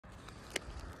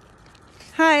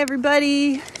Hi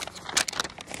everybody.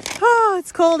 Oh,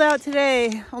 it's cold out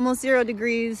today, almost 0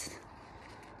 degrees.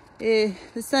 The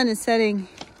sun is setting.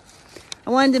 I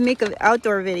wanted to make an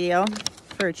outdoor video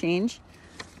for a change.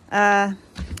 A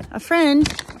friend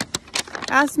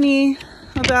asked me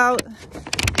about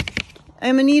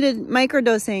Amanita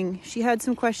microdosing. She had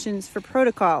some questions for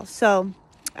protocol, so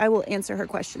I will answer her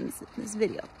questions in this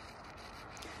video.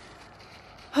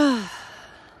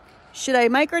 Should I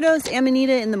microdose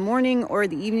Amanita in the morning or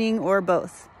the evening or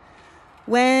both?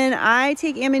 When I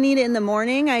take Amanita in the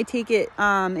morning, I take it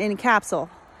in a capsule.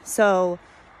 So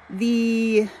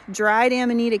the dried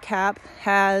Amanita cap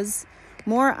has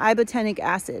more ibotenic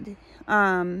acid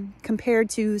compared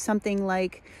to something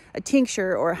like a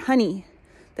tincture or honey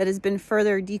that has been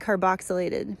further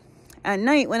decarboxylated. At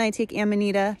night, when I take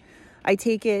Amanita, I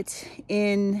take it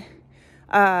in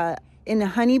a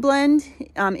honey blend,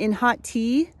 in hot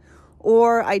tea,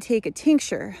 or I take a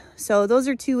tincture. So those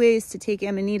are two ways to take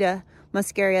Amanita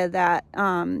muscaria that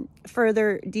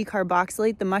further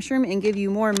decarboxylate the mushroom and give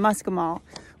you more muscimol,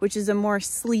 which is a more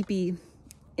sleepy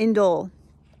indole.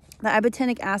 The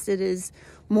ibotenic acid is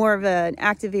more of an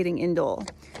activating indole.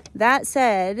 That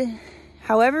said,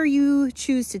 however you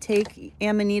choose to take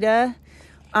Amanita,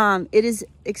 it is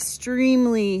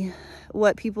extremely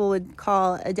what people would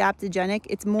call adaptogenic.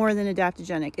 It's more than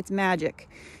adaptogenic. It's magic.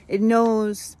 It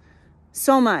knows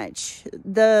so much.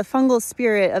 The fungal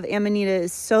spirit of Amanita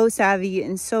is so savvy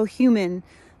and so human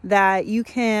that you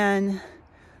can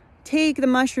take the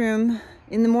mushroom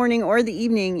in the morning or the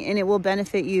evening and it will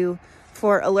benefit you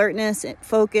for alertness,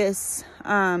 focus,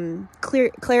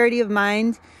 clarity of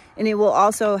mind, and it will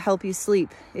also help you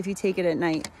sleep if you take it at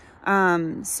night.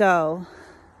 So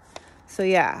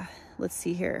yeah, let's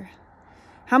see here.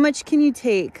 How much can you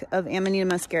take of Amanita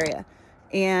muscaria?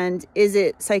 And is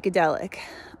it psychedelic?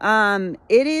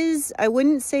 It is. I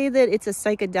wouldn't say that it's a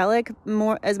psychedelic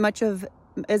as much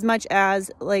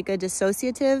as like a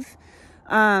dissociative.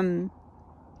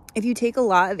 If you take a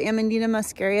lot of Amanita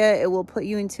muscaria, it will put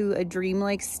you into a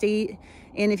dreamlike state.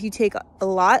 And if you take a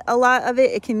lot of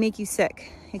it, it can make you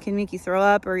sick. It can make you throw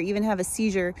up or even have a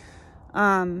seizure.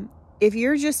 If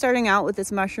you're just starting out with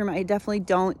this mushroom, I definitely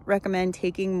don't recommend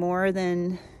taking more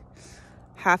than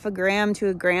 0.5 gram to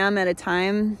 1 gram at a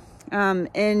time.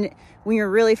 And when you're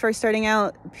really first starting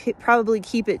out, probably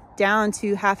keep it down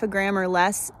to 0.5 gram or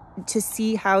less to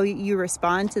see how you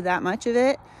respond to that much of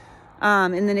it.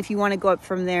 And then if you want to go up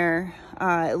from there,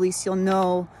 at least you'll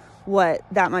know what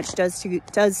that much does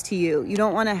to you. You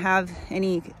don't want to have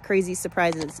any crazy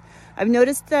surprises. I've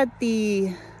noticed that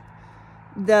the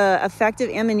effect of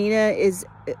Amanita is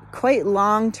quite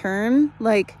long term.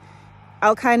 Like,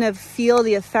 I'll kind of feel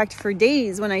the effect for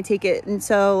days when I take it. And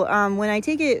so when I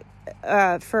take it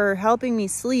for helping me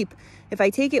sleep, if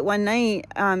I take it one night,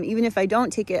 even if I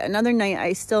don't take it another night,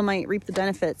 I still might reap the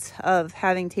benefits of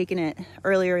having taken it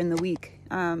earlier in the week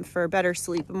for better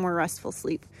sleep, more restful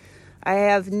sleep. I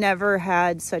have never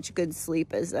had such good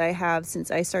sleep as I have since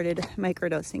I started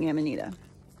microdosing Amanita.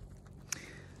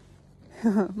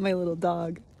 My little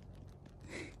dog.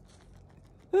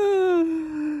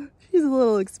 She's a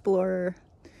little explorer.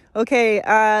 Okay,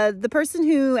 the person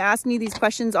who asked me these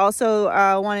questions also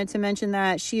wanted to mention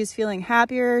that she is feeling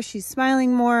happier, she's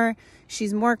smiling more,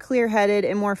 she's more clear-headed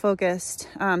and more focused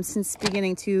since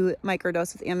beginning to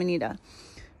microdose with Amanita.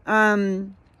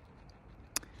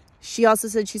 She also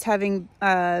said she's having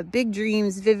big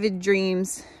dreams, vivid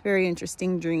dreams, very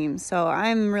interesting dreams. So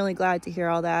I'm really glad to hear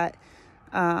all that.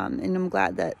 And I'm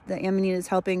glad that the Amanita is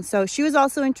helping. So she was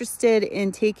also interested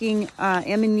in taking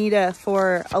Amanita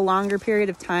for a longer period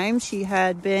of time.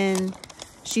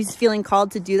 She's feeling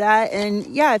called to do that. And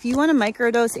yeah, if you want to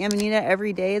microdose Amanita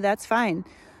every day, that's fine.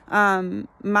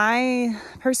 My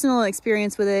personal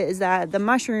experience with it is that the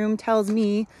mushroom tells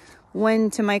me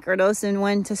when to microdose and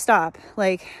when to stop.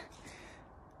 Like,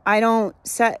 I don't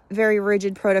set very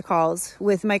rigid protocols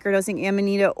with microdosing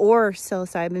Amanita or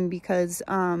psilocybin because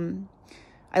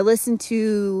I listen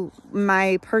to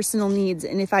my personal needs.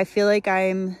 And if I feel like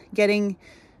I'm getting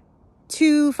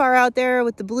too far out there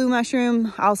with the blue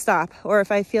mushroom, I'll stop. Or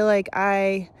if I feel like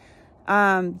I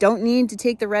don't need to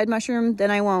take the red mushroom,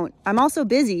 then I won't. I'm also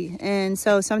busy. And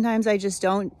so sometimes I just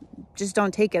don't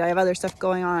take it. I have other stuff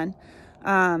going on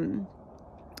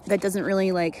that doesn't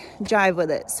really like jive with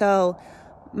it. So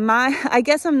I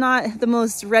guess I'm not the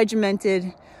most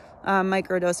regimented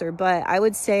microdoser, but I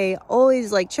would say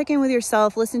always like check in with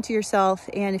yourself, listen to yourself,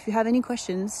 and if you have any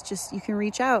questions, you can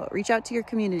reach out to your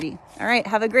community. All right,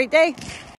 have a great day.